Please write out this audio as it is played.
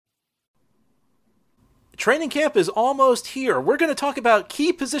Training camp is almost here. We're going to talk about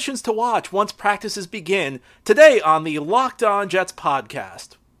key positions to watch once practices begin today on the Locked On Jets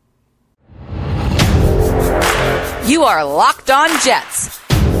podcast. You are Locked On Jets,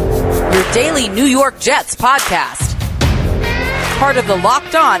 your daily New York Jets podcast. Part of the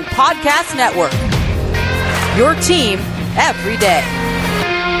Locked On Podcast Network, your team every day.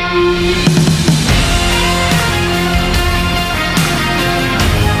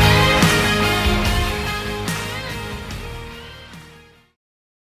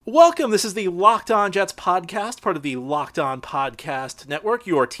 Welcome. This is the Locked On Jets podcast, part of the Locked On Podcast Network,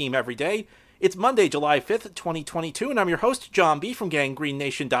 your team every day. It's Monday, July 5th, 2022, and I'm your host, John B. from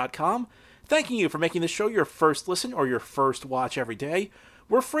GangGreenNation.com, thanking you for making this show your first listen or your first watch every day.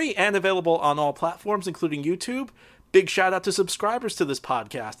 We're free and available on all platforms, including YouTube. Big shout out to subscribers to this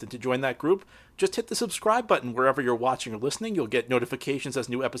podcast, and to join that group, just hit the subscribe button wherever you're watching or listening. You'll get notifications as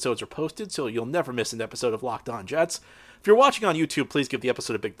new episodes are posted, so you'll never miss an episode of Locked On Jets. If you're watching on YouTube, please give the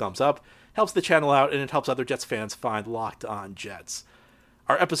episode a big thumbs up. Helps the channel out, and it helps other Jets fans find Locked On Jets.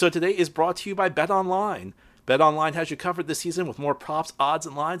 Our episode today is brought to you by BetOnline. BetOnline has you covered this season with more props, odds,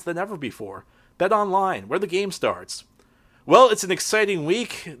 and lines than ever before. BetOnline, where the game starts. Well, it's an exciting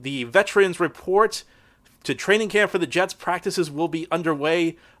week. The veterans report to training camp for the Jets. Practices will be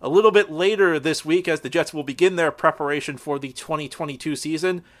underway a little bit later this week as the Jets will begin their preparation for the 2022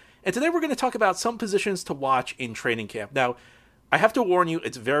 season. And today we're going to talk about some positions to watch in training camp. Now, I have to warn you,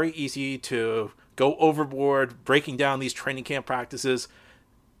 it's very easy to go overboard breaking down these training camp practices.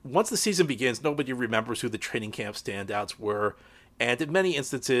 Once the season begins, nobody remembers who the training camp standouts were. And in many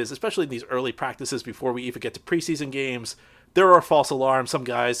instances, especially in these early practices before we even get to preseason games, there are false alarms, some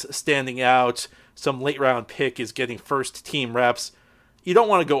guys standing out, some late round pick is getting first team reps. You don't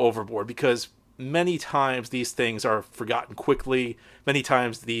want to go overboard because many times these things are forgotten quickly. Many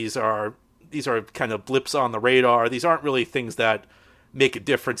times these are kind of blips on the radar. These aren't really things that make a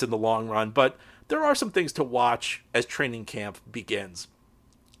difference in the long run, but there are some things to watch as training camp begins.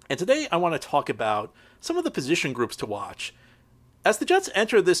 And today I want to talk about some of the position groups to watch. As the Jets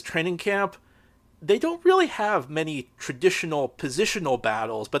enter this training camp, they don't really have many traditional positional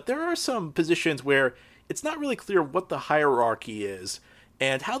battles, but there are some positions where it's not really clear what the hierarchy is,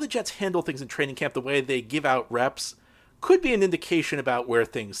 and how the Jets handle things in training camp, the way they give out reps, could be an indication about where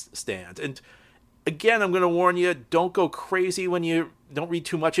things stand. And again, I'm going to warn you, don't go crazy when you don't read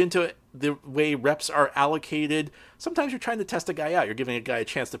too much into it, the way reps are allocated. Sometimes you're trying to test a guy out. You're giving a guy a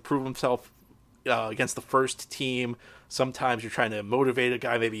chance to prove himself against the first team. Sometimes you're trying to motivate a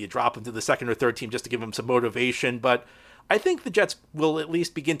guy. Maybe you drop him to the second or third team just to give him some motivation. But I think the Jets will at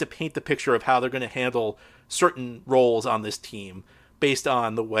least begin to paint the picture of how they're going to handle certain roles on this team based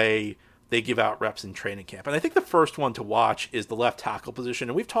on the way they give out reps in training camp. And I think the first one to watch is the left tackle position.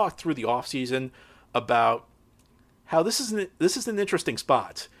 And we've talked through the offseason about how this is an interesting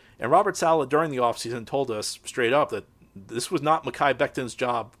spot. And Robert Saleh during the offseason told us straight up that this was not Mekhi Becton's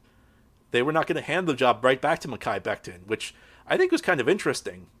job. They were not going to hand the job right back to Mekhi Becton, which I think was kind of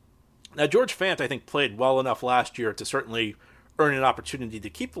interesting. Now, George Fant, I think, played well enough last year to certainly earn an opportunity to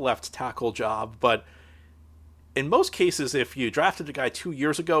keep the left tackle job. But in most cases, if you drafted a guy 2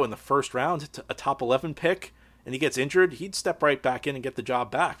 years ago in the first round, a top 11 pick, and he gets injured, he'd step right back in and get the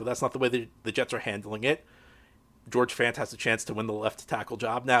job back. But that's not the way the Jets are handling it. George Fant has a chance to win the left tackle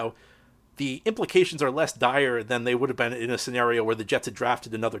job. Now, the implications are less dire than they would have been in a scenario where the Jets had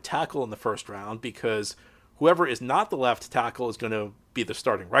drafted another tackle in the first round, because whoever is not the left tackle is going to be the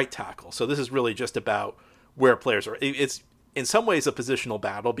starting right tackle. So this is really just about where players are. It's in some ways a positional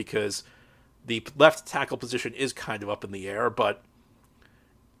battle because the left tackle position is kind of up in the air, but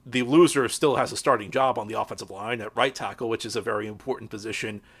the loser still has a starting job on the offensive line at right tackle, which is a very important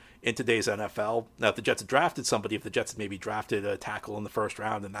position in today's NFL. Now, if the Jets had drafted somebody, if the Jets had maybe drafted a tackle in the first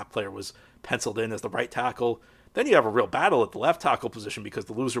round and that player was penciled in as the right tackle, then you have a real battle at the left tackle position because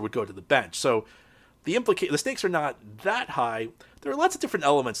the loser would go to the bench. So the stakes are not that high. There are lots of different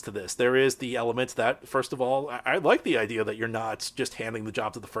elements to this. There is the element that, first of all, I like the idea that you're not just handing the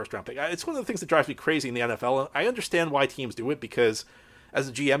job to the first round pick. It's one of the things that drives me crazy in the NFL. I understand why teams do it because as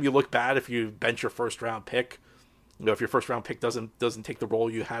a GM, you look bad if you bench your first round pick. You know, if your first round pick doesn't take the role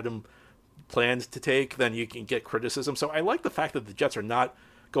you had him planned to take, then you can get criticism. So I like the fact that the Jets are not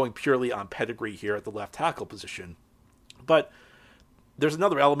going purely on pedigree here at the left tackle position. But there's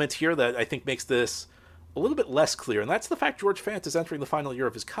another element here that I think makes this a little bit less clear, and that's the fact George Fant is entering the final year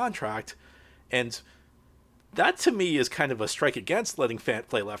of his contract. And that, to me, is kind of a strike against letting Fant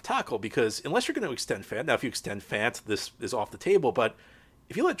play left tackle, because unless you're going to extend Fant, now if you extend Fant, this is off the table, but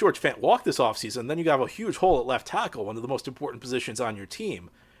if you let George Fant walk this offseason, then you have a huge hole at left tackle, one of the most important positions on your team.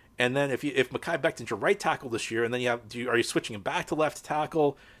 And then if Mekhi Becton's your right tackle this year, and then are you switching him back to left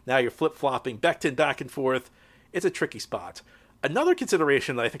tackle? Now you're flip-flopping Becton back and forth. It's a tricky spot. Another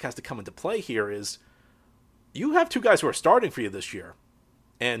consideration that I think has to come into play here is you have two guys who are starting for you this year.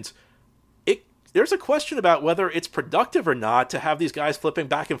 And there's a question about whether it's productive or not to have these guys flipping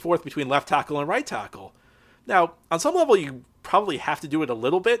back and forth between left tackle and right tackle. Now, on some level, you probably have to do it a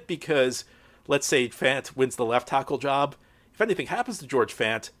little bit because, let's say Fant wins the left tackle job. If anything happens to George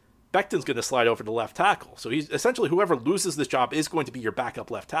Fant, Becton's going to slide over to left tackle. So he's essentially, whoever loses this job is going to be your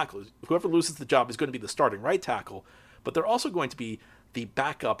backup left tackle. Whoever loses the job is going to be the starting right tackle, but they're also going to be the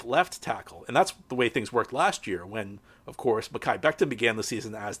backup left tackle. And that's the way things worked last year when, of course, Mekhi Becton began the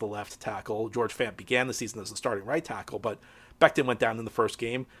season as the left tackle. George Fant began the season as the starting right tackle, but Becton went down in the first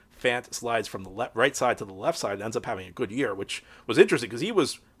game. Fant slides from the right side to the left side and ends up having a good year, which was interesting because he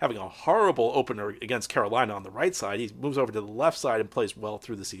was having a horrible opener against Carolina on the right side. He moves over to the left side and plays well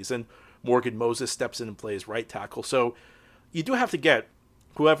through the season. Morgan Moses steps in and plays right tackle. So you do have to get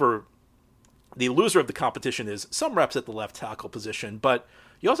whoever the loser of the competition is some reps at the left tackle position, but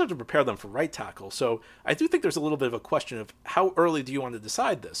you also have to prepare them for right tackle. So I do think there's a little bit of a question of how early do you want to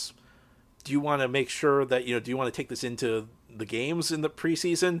decide this? Do you want to make sure that, do you want to take this into the games in the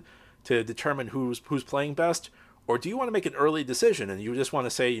preseason to determine who's playing best? Or do you want to make an early decision and you just want to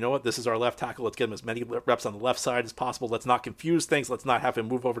say, you know what, this is our left tackle. Let's get him as many reps on the left side as possible. Let's not confuse things. Let's not have him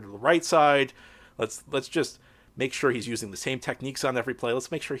move over to the right side. Let's just make sure he's using the same techniques on every play.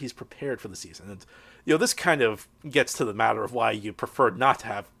 Let's make sure he's prepared for the season. And, this kind of gets to the matter of why you prefer not to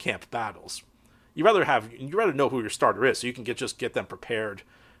have camp battles. You'd rather know who your starter is so you can just get them prepared.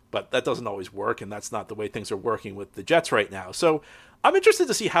 But that doesn't always work, and that's not the way things are working with the Jets right now. So I'm interested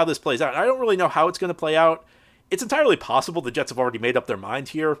to see how this plays out. I don't really know how it's going to play out. It's entirely possible the Jets have already made up their mind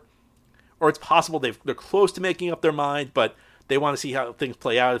here, or it's possible they're close to making up their mind, but they want to see how things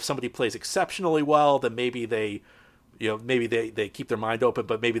play out. If somebody plays exceptionally well, then maybe they keep their mind open,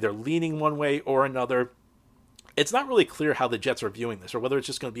 but maybe they're leaning one way or another. It's not really clear how the Jets are viewing this, or whether it's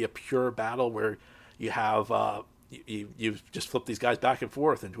just going to be a pure battle where you have you just flip these guys back and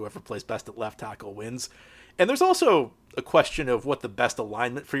forth, and whoever plays best at left tackle wins. And there's also a question of what the best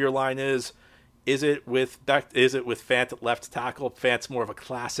alignment for your line is. Is it with Fant at left tackle? Fant's more of a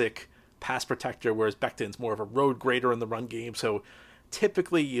classic pass protector, whereas Becton's more of a road grader in the run game. So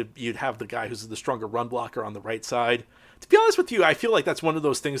typically you'd have the guy who's the stronger run blocker on the right side. To be honest with you, I feel like that's one of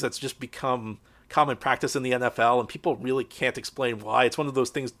those things that's just become common practice in the NFL, and people really can't explain why. It's one of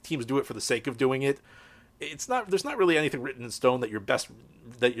those things teams do it for the sake of doing it. There's not really anything written in stone that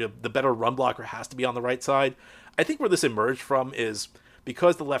the better run blocker has to be on the right side. I think where this emerged from is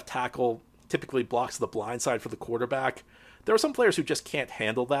because the left tackle typically blocks the blind side for the quarterback. There are some players who just can't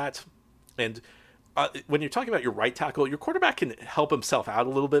handle that. And when you're talking about your right tackle, your quarterback can help himself out a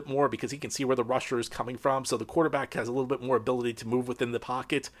little bit more because he can see where the rusher is coming from. So the quarterback has a little bit more ability to move within the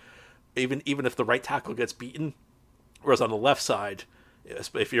pocket, even if the right tackle gets beaten. Whereas on the left side,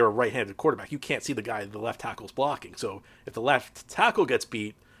 if you're a right-handed quarterback, you can't see the guy the left tackle's blocking. So if the left tackle gets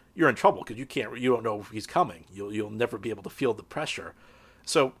beat, you're in trouble because you don't know if he's coming. You'll never be able to feel the pressure.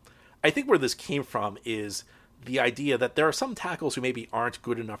 So I think where this came from is the idea that there are some tackles who maybe aren't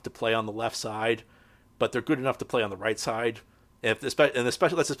good enough to play on the left side, but they're good enough to play on the right side. That's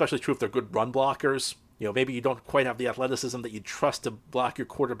especially true if they're good run blockers. Maybe you don't quite have the athleticism that you trust to block your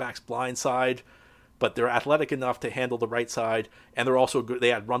quarterback's blind side, but they're athletic enough to handle the right side, and they're also good.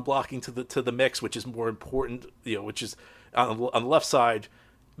 They add run blocking to the mix, which is more important. Which is on the left side,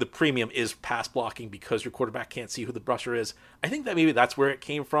 the premium is pass blocking because your quarterback can't see who the rusher is. I think that maybe that's where it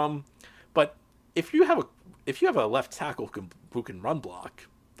came from. But if you have a left tackle who can run block,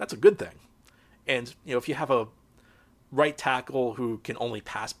 that's a good thing. And if you have a right tackle who can only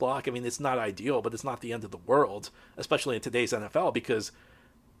pass block, I mean, it's not ideal, but it's not the end of the world, especially in today's NFL, because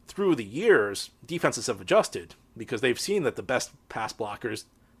through the years, defenses have adjusted because they've seen that the best pass blockers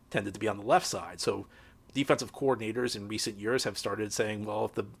tended to be on the left side. So defensive coordinators in recent years have started saying, well,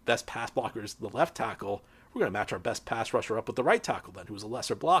 if the best pass blocker is the left tackle, we're going to match our best pass rusher up with the right tackle then, who's a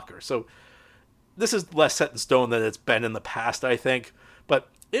lesser blocker. So this is less set in stone than it's been in the past, I think. But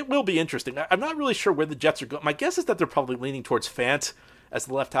it will be interesting. I'm not really sure where the Jets are going. My guess is that they're probably leaning towards Fant as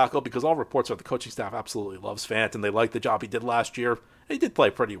the left tackle because all reports are the coaching staff absolutely loves Fant and they like the job he did last year. He did play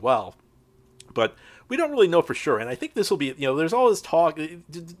pretty well. But we don't really know for sure. And I think this will be, there's all this talk.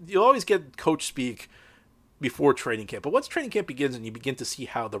 You'll always get coach speak before training camp. But once training camp begins and you begin to see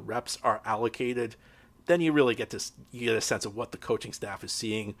how the reps are allocated, then you really get a sense of what the coaching staff is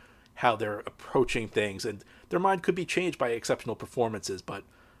seeing, how they're approaching things, and their mind could be changed by exceptional performances. But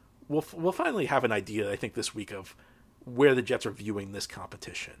we'll finally have an idea, I think, this week of where the Jets are viewing this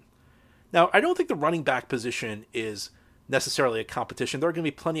competition. Now, I don't think the running back position is necessarily a competition. There are going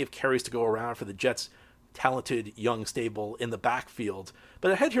to be plenty of carries to go around for the Jets' talented young stable in the backfield.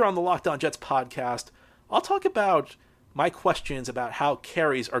 But ahead here on the Locked On Jets podcast, I'll talk about my questions about how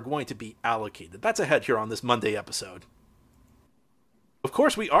carries are going to be allocated. That's ahead here on this Monday episode. Of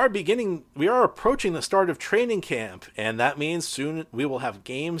course, we are approaching the start of training camp, and that means soon we will have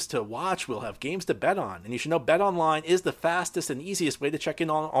games to watch, we'll have games to bet on. And you should know BetOnline is the fastest and easiest way to check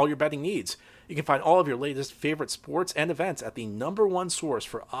in on all your betting needs. You can find all of your latest favorite sports and events at the #1 source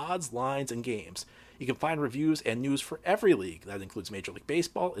for odds, lines, and games. You can find reviews and news for every league. That includes Major League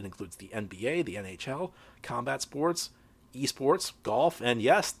Baseball, it includes the NBA, the NHL, combat sports, esports, golf, and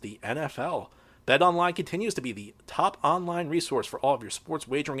yes, the NFL. BetOnline continues to be the top online resource for all of your sports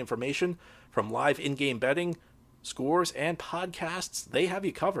wagering information, from live in-game betting, scores, and podcasts. They have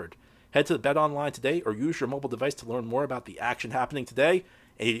you covered. Head to BetOnline today or use your mobile device to learn more about the action happening today.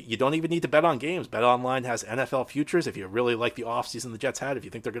 And you don't even need to bet on games. BetOnline has NFL futures. If you really like the offseason the Jets had, if you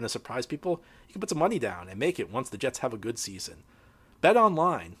think they're going to surprise people, you can put some money down and make it once the Jets have a good season.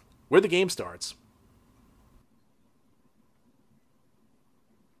 BetOnline, where the game starts.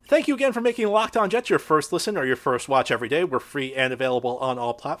 Thank you again for making Locked On Jets your first listen or your first watch every day. We're free and available on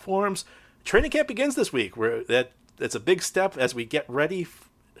all platforms. Training camp begins this week. It's a big step as we get ready,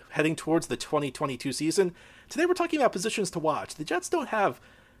 heading towards the 2022 season. Today we're talking about positions to watch. The Jets don't have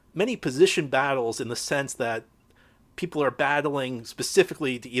many position battles in the sense that people are battling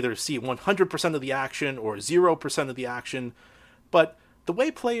specifically to either see 100% of the action or 0% of the action. But the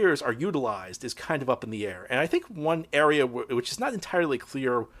way players are utilized is kind of up in the air. And I think one area which is not entirely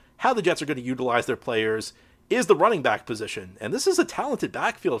clear how the Jets are going to utilize their players is the running back position. And this is a talented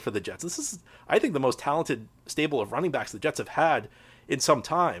backfield for the Jets. This is, I think, the most talented stable of running backs the Jets have had in some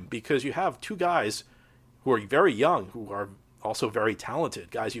time, because you have two guys who are very young, who are also very talented,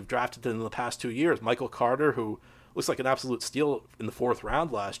 guys you've drafted in the past 2 years. Michael Carter, who looks like an absolute steal in the 4th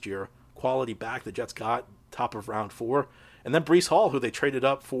round last year, quality back the Jets got, top of round 4. And then Breece Hall, who they traded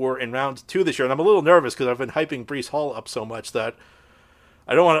up for in round 2 this year. And I'm a little nervous because I've been hyping Breece Hall up so much that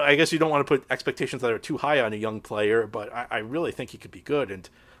I guess you don't want to put expectations that are too high on a young player, but I really think he could be good. And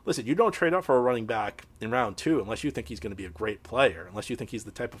listen, you don't trade up for a running back in round 2 unless you think he's going to be a great player, unless you think he's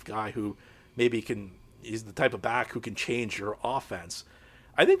the type of guy who he's the type of back who can change your offense.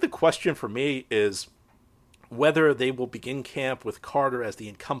 I think the question for me is whether they will begin camp with Carter as the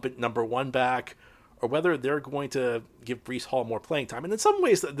incumbent #1 back, or whether they're going to give Breece Hall more playing time. And in some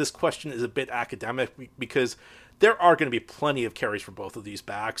ways, this question is a bit academic because there are going to be plenty of carries for both of these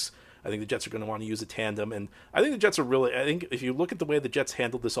backs. I think the Jets are going to want to use a tandem. And I think the Jets I think if you look at the way the Jets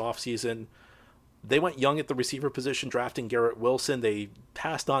handled this offseason, they went young at the receiver position, drafting Garrett Wilson. They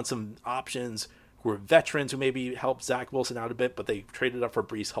passed on some options who were veterans who maybe helped Zach Wilson out a bit, but they traded up for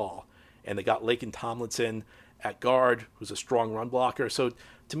Breece Hall. And they got Laken Tomlinson at guard, who's a strong run blocker. So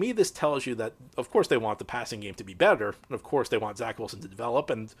to me, this tells you that, of course, they want the passing game to be better. And of course, they want Zach Wilson to develop,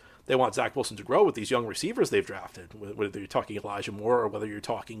 and they want Zach Wilson to grow with these young receivers they've drafted, whether you're talking Elijah Moore or whether you're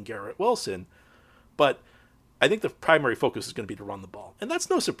talking Garrett Wilson. But I think the primary focus is going to be to run the ball. And that's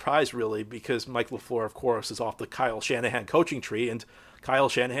no surprise, really, because Mike LaFleur, of course, is off the Kyle Shanahan coaching tree, and Kyle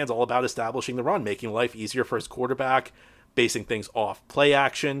Shanahan's all about establishing the run, making life easier for his quarterback, basing things off play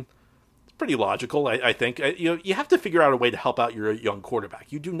action. Pretty logical, I think. You have to figure out a way to help out your young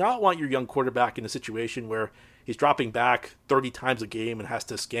quarterback. You do not want your young quarterback in a situation where he's dropping back 30 times a game and has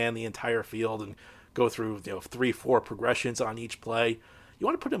to scan the entire field and go through 3-4 progressions on each play. You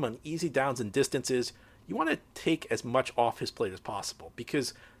want to put him on easy downs and distances. You want to take as much off his plate as possible,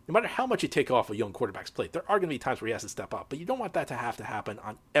 because no matter how much you take off a young quarterback's plate, there are going to be times where he has to step up, but you don't want that to happen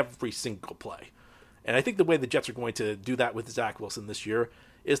on every single play. And I think the way the Jets are going to do that with Zach Wilson this year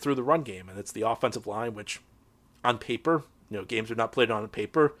is through the run game, and it's the offensive line, which on paper, games are not played on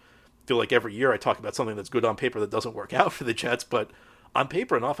paper. I feel like every year I talk about something that's good on paper that doesn't work out for the Jets, but on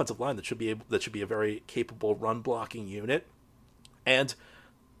paper, an offensive line that should be a very capable run blocking unit, and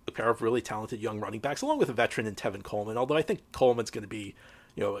a pair of really talented young running backs, along with a veteran in Tevin Coleman. Although I think Coleman's going to be,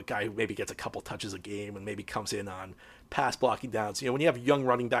 a guy who maybe gets a couple touches a game and maybe comes in on pass blocking downs. When you have young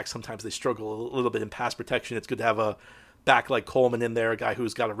running backs, sometimes they struggle a little bit in pass protection. It's good to have a back like Coleman in there, a guy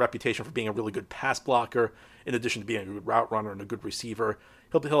who's got a reputation for being a really good pass blocker, in addition to being a good route runner and a good receiver.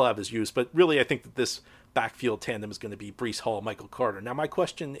 He'll have his use, but really I think that this backfield tandem is going to be Breece Hall, Michael Carter. Now my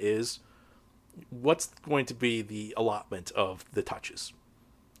question is, what's going to be the allotment of the touches?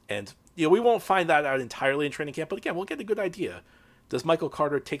 And we won't find that out entirely in training camp, but again, we'll get a good idea. Does Michael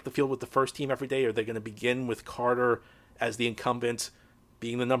Carter take the field with the first team every day? Or are they going to begin with Carter as the incumbent,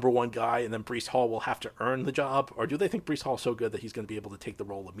 being the #1 guy, and then Breece Hall will have to earn the job? Or do they think Breece Hall is so good that he's going to be able to take the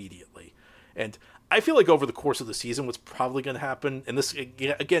role immediately? And I feel like over the course of the season, what's probably going to happen, and this,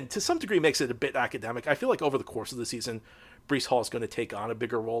 again, to some degree makes it a bit academic, I feel like over the course of the season, Breece Hall is going to take on a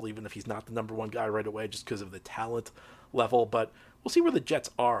bigger role, even if he's not the number one guy right away, just because of the talent level. But we'll see where the Jets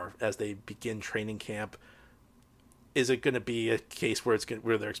are as they begin training camp. Is it going to be a case where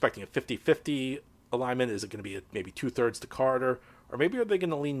where they're expecting a 50-50 alignment? Is it going to be maybe 2/3 to Carter? Or maybe are they going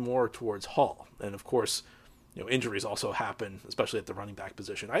to lean more towards Hall? And of course, injuries also happen, especially at the running back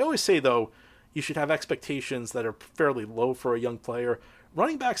position. I always say, though, you should have expectations that are fairly low for a young player.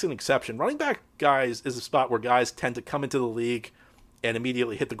 Running back's an exception. Running back guys is a spot where guys tend to come into the league and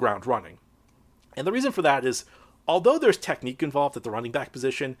immediately hit the ground running. And the reason for that is, although there's technique involved at the running back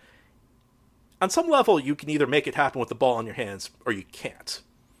position, on some level you can either make it happen with the ball in your hands or you can't.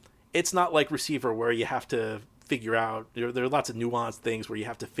 It's not like receiver where you have to figure out, there are lots of nuanced things where you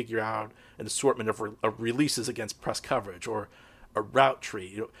have to figure out an assortment of releases against press coverage or a route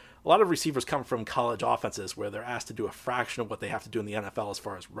tree. A lot of receivers come from college offenses where they're asked to do a fraction of what they have to do in the NFL as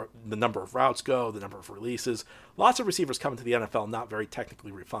far as the number of routes go, the number of releases. Lots of receivers come into the NFL not very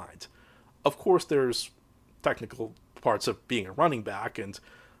technically refined. Of course, there's technical parts of being a running back, and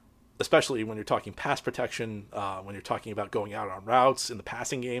especially when you're talking pass protection, when you're talking about going out on routes in the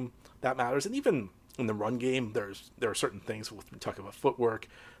passing game, that matters. And even in the run game, there are certain things when we talk about footwork.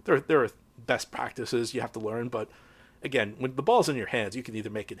 There are best practices you have to learn, but again, when the ball's in your hands, you can either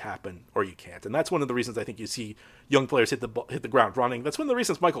make it happen or you can't. And that's one of the reasons I think you see young players hit the ground running. That's one of the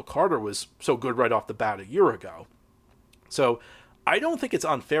reasons Michael Carter was so good right off the bat a year ago. So I don't think it's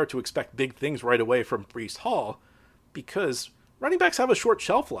unfair to expect big things right away from Breece Hall, because running backs have a short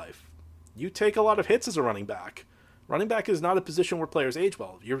shelf life. You take a lot of hits as a running back. Running back is not a position where players age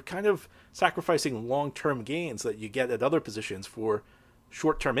well. You're kind of sacrificing long-term gains that you get at other positions for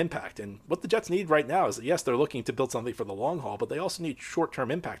short-term impact. And what the Jets need right now is that, yes, they're looking to build something for the long haul, but they also need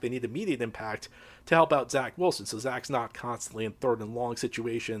short-term impact. They need immediate impact to help out Zach Wilson, so Zach's not constantly in third and long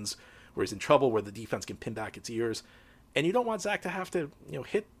situations where he's in trouble, where the defense can pin back its ears. And you don't want Zach to have to,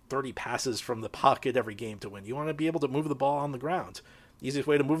 hit 30 passes from the pocket every game to win. You want to be able to move the ball on the ground. The easiest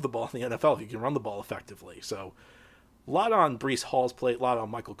way to move the ball in the NFL if you can run the ball effectively. So a lot on Breece Hall's plate, a lot on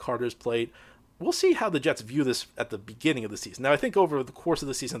Michael Carter's plate. We'll see how the Jets view this at the beginning of the season. Now, I think over the course of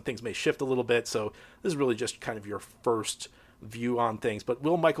the season, things may shift a little bit, so this is really just kind of your first view on things. But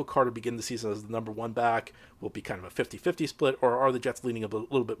will Michael Carter begin the season as the number one back? Will it be kind of a 50-50 split, or are the Jets leaning a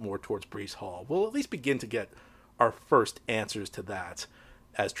little bit more towards Breece Hall? We'll at least begin to get our first answers to that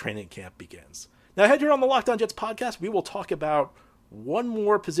as training camp begins. Now, ahead here on the Locked On Jets podcast, we will talk about one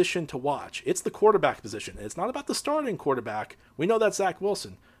more position to watch. It's the quarterback position, and it's not about the starting quarterback. We know that's Zach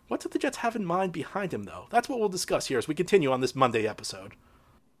Wilson. What do the Jets have in mind behind him, though? That's what we'll discuss here as we continue on this Monday episode.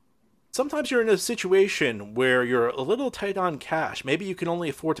 Sometimes you're in a situation where you're a little tight on cash. Maybe you can only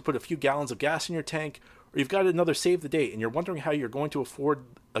afford to put a few gallons of gas in your tank, or you've got another save the date, and you're wondering how you're going to afford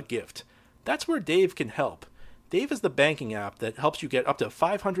a gift. That's where Dave can help. Dave is the banking app that helps you get up to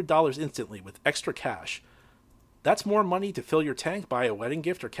 $500 instantly with extra cash. That's more money to fill your tank, buy a wedding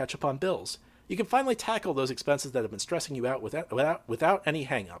gift, or catch up on bills. You can finally tackle those expenses that have been stressing you out without any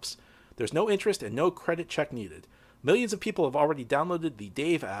hang-ups. There's no interest and no credit check needed. Millions of people have already downloaded the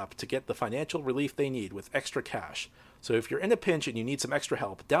Dave app to get the financial relief they need with extra cash. So if you're in a pinch and you need some extra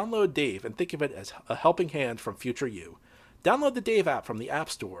help, download Dave and think of it as a helping hand from future you. Download the Dave app from the App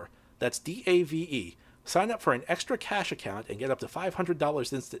Store. That's DAVE. Sign up for an extra cash account and get up to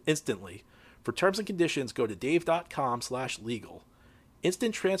 $500 instantly. For terms and conditions, go to dave.com/legal.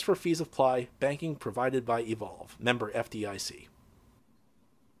 Instant transfer fees apply. Banking provided by Evolve. Member FDIC.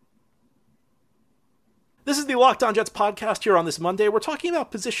 This is the Locked On Jets podcast here on this Monday. We're talking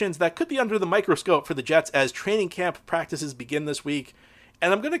about positions that could be under the microscope for the Jets as training camp practices begin this week.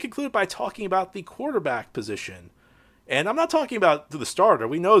 And I'm going to conclude by talking about the quarterback position. And I'm not talking about the starter.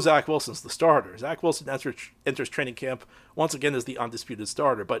 We know Zach Wilson's the starter. Zach Wilson enters training camp once again as the undisputed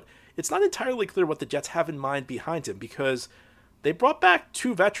starter. But it's not entirely clear what the Jets have in mind behind him, because they brought back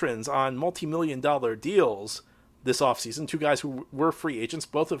two veterans on multi-million-dollar deals this offseason, two guys who were free agents,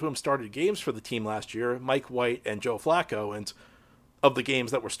 both of whom started games for the team last year, Mike White and Joe Flacco. And of the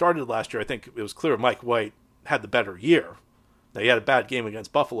games that were started last year, I think it was clear Mike White had the better year. Now, he had a bad game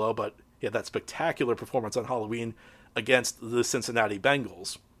against Buffalo, but he had that spectacular performance on Halloween against the Cincinnati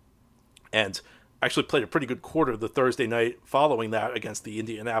Bengals, and actually played a pretty good quarter the Thursday night following that against the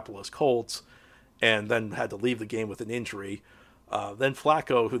Indianapolis Colts, and then had to leave the game with an injury. Then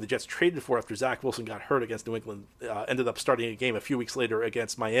Flacco, who the Jets traded for after Zach Wilson got hurt against New England, ended up starting a game a few weeks later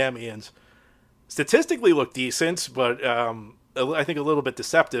against Miami, and statistically looked decent, but I think a little bit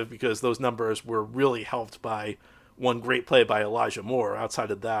deceptive, because those numbers were really helped by one great play by Elijah Moore.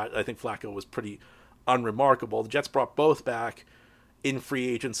 Outside of that, I think Flacco was pretty unremarkable. The Jets brought both back in free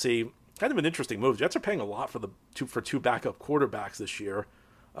agency. Kind of an interesting move. The Jets are paying a lot for two backup quarterbacks this year.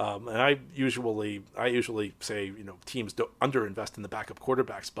 And I usually say, teams don't underinvest in the backup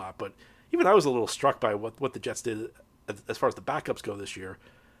quarterback spot, but even I was a little struck by what the Jets did as far as the backups go this year.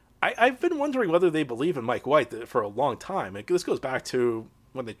 I've been wondering whether they believe in Mike White for a long time. This goes back to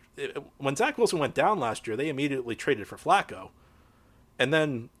when Zach Wilson went down last year, they immediately traded for Flacco. And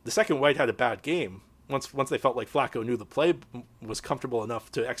then the second White had a bad game, once they felt like Flacco knew the play was comfortable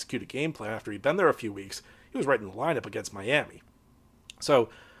enough to execute a game plan after he'd been there a few weeks, he was right in the lineup against Miami. So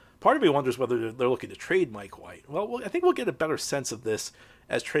part of me wonders whether they're looking to trade Mike White. Well, I think we'll get a better sense of this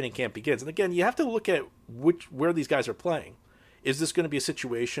as training camp begins. And again, you have to look at where these guys are playing. Is this going to be a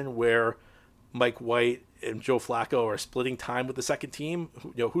situation where Mike White and Joe Flacco are splitting time with the second team?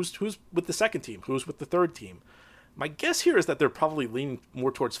 Who's with the second team? Who's with the third team? My guess here is that they're probably leaning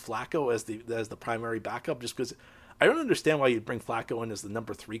more towards Flacco as the primary backup, just because I don't understand why you'd bring Flacco in as the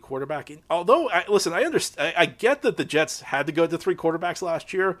number 3 quarterback. Although, I get that the Jets had to go to 3 quarterbacks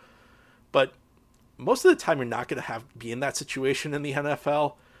last year, but most of the time you're not going to be in that situation in the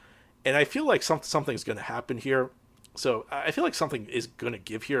NFL, and I feel like something's going to happen here. So I feel like something is going to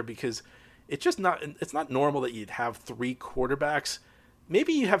give here, because it's not normal that you'd have 3 quarterbacks.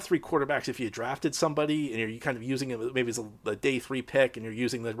 Maybe you have 3 quarterbacks if you drafted somebody and you're kind of using it, maybe it's a day 3 pick and you're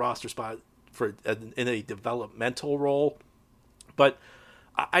using the roster spot in a developmental role. But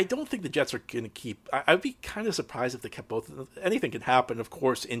I don't think the Jets are going to keep. I'd be kind of surprised if they kept both. Anything can happen. Of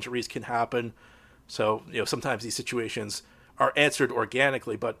course, injuries can happen. So, sometimes these situations are answered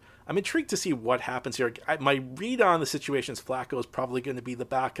organically, but I'm intrigued to see what happens here. My read on the situation is Flacco is probably going to be the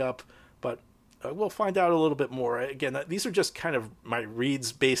backup, but we'll find out a little bit more. Again, these are just kind of my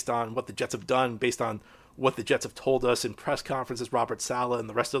reads based on what the Jets have done, based on what the Jets have told us in press conferences, Robert Saleh and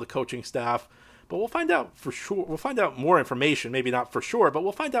the rest of the coaching staff. But we'll find out for sure. We'll find out more information, maybe not for sure, but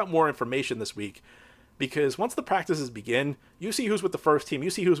we'll find out more information this week. Because once the practices begin, you see who's with the first team, you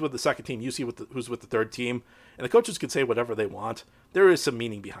see who's with the second team, you see who's with the third team, and the coaches can say whatever they want. There is some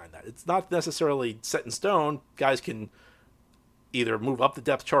meaning behind that. It's not necessarily set in stone. Guys can either move up the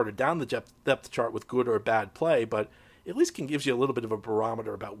depth chart or down the depth chart with good or bad play, but at least gives you a little bit of a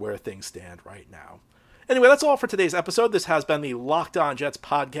barometer about where things stand right now. Anyway, that's all for today's episode. This has been the Locked On Jets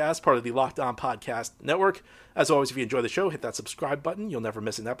podcast, part of the Locked On Podcast Network. As always, if you enjoy the show, hit that subscribe button. You'll never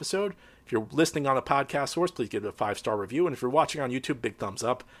miss an episode. If you're listening on a podcast source, please give it a 5-star review. And if you're watching on YouTube, big thumbs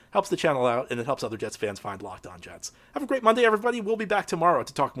up. Helps the channel out, and it helps other Jets fans find Locked On Jets. Have a great Monday, everybody. We'll be back tomorrow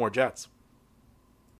to talk more Jets.